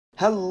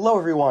Hello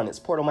everyone, it's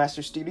Portal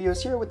Master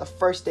Studios here with the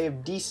first day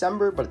of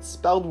December, but it's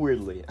spelled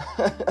weirdly.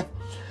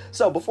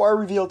 So before I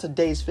reveal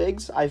today's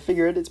figs, I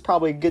figured it's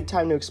probably a good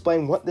time to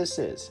explain what this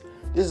is.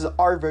 This is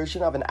our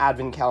version of an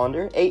advent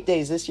calendar, 8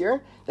 days this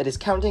year, that is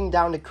counting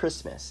down to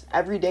Christmas.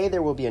 Every day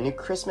there will be a new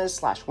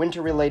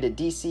Christmas/winter related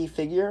DC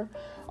figure,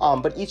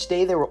 but each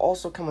day they will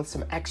also come with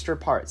some extra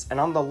parts. And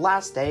on the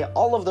last day,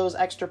 all of those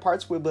extra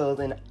parts will build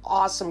an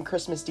awesome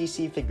Christmas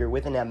DC figure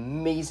with an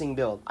amazing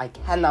build. I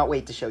cannot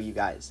wait to show you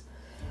guys.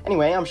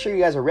 Anyway, I'm sure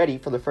you guys are ready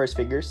for the first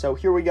figure, so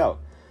here we go.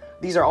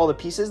 These are all the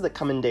pieces that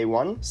come in day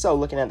one, so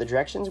looking at the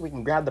directions, we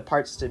can grab the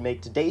parts to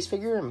make today's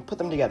figure and put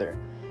them together.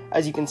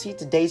 As you can see,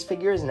 today's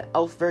figure is an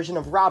elf version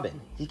of Robin.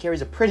 He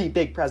carries a pretty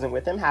big present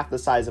with him, half the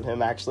size of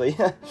him actually,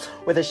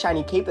 with a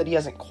shiny cape that he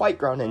hasn't quite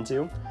grown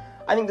into.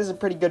 I think this is a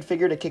pretty good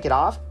figure to kick it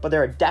off, but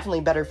there are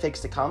definitely better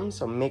figs to come,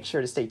 so make sure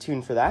to stay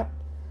tuned for that.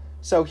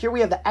 So here we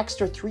have the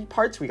extra 3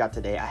 parts we got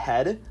today: a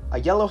head, a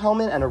yellow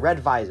helmet, and a red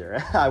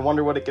visor. I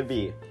wonder what it could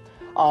be.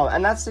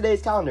 And that's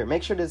today's calendar.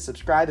 Make sure to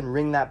subscribe and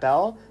ring that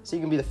bell so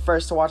you can be the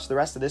first to watch the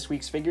rest of this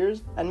week's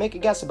figures and make a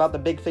guess about the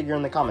big figure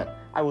in the comment.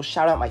 I will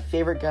shout out my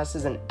favorite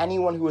guesses and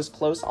anyone who was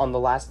close on the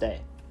last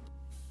day.